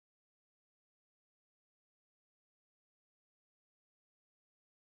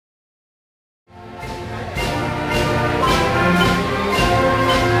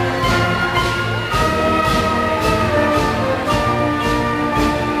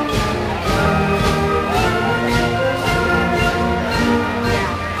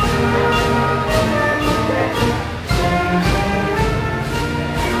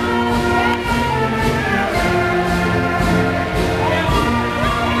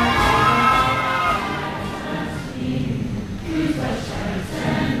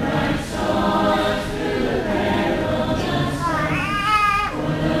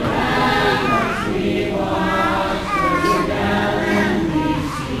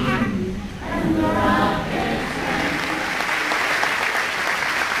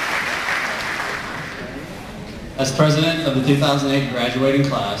As president of the 2008 graduating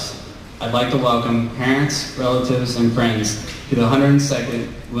class, I'd like to welcome parents, relatives, and friends to the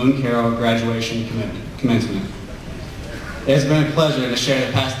 102nd Carroll graduation commencement. It has been a pleasure to share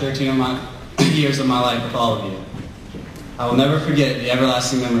the past 13 years of my life with all of you. I will never forget the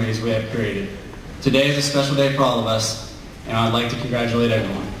everlasting memories we have created. Today is a special day for all of us, and I'd like to congratulate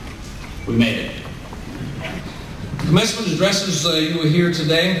everyone. We made it. Commencement addresses you will hear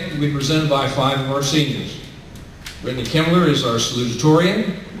today will be presented by 5 of our seniors. Brittany Kimmler is our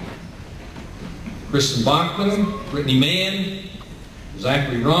salutatorian. Kristen Bachman, Brittany Mann,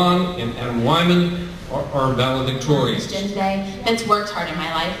 Zachary Ron, and Adam Wyman are our valedictorians. Today that's worked hard in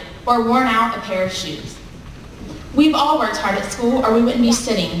my life or worn out a pair of shoes. We've all worked hard at school or we wouldn't be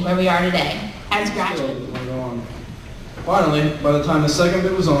sitting where we are today as graduates. Finally, by the time the second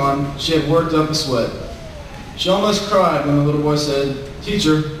bit was on, she had worked up a sweat. She almost cried when the little boy said,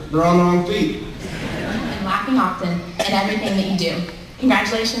 "Teacher, they're on the wrong feet." And laughing often in everything that you do.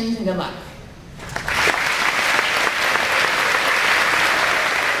 Congratulations and good luck.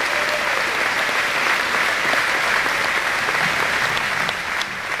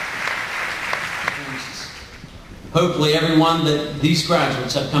 Hopefully everyone that these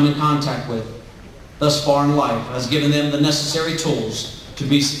graduates have come in contact with thus far in life has given them the necessary tools to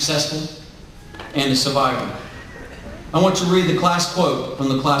be successful and a survivor. I want to read the class quote from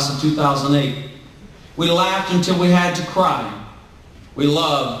the class of 2008. We laughed until we had to cry. We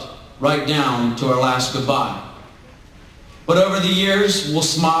loved right down to our last goodbye. But over the years, we'll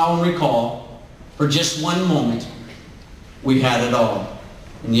smile and recall, for just one moment, we had it all.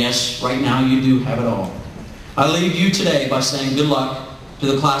 And yes, right now you do have it all. I leave you today by saying good luck to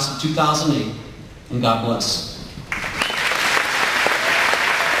the class of 2008, and God bless.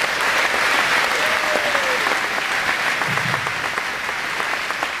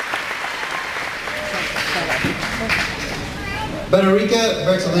 Federica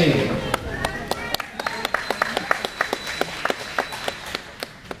Bertolini.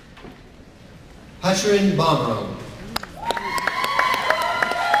 Patcharin Bomro.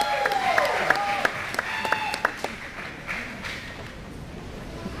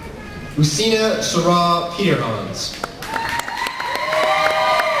 Ursina Sarah Peterhans.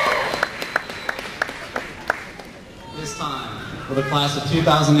 This time, for the class of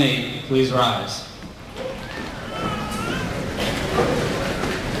 2008, please rise.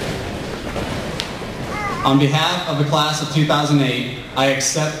 On behalf of the class of 2008, I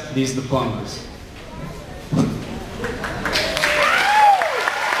accept these diplomas.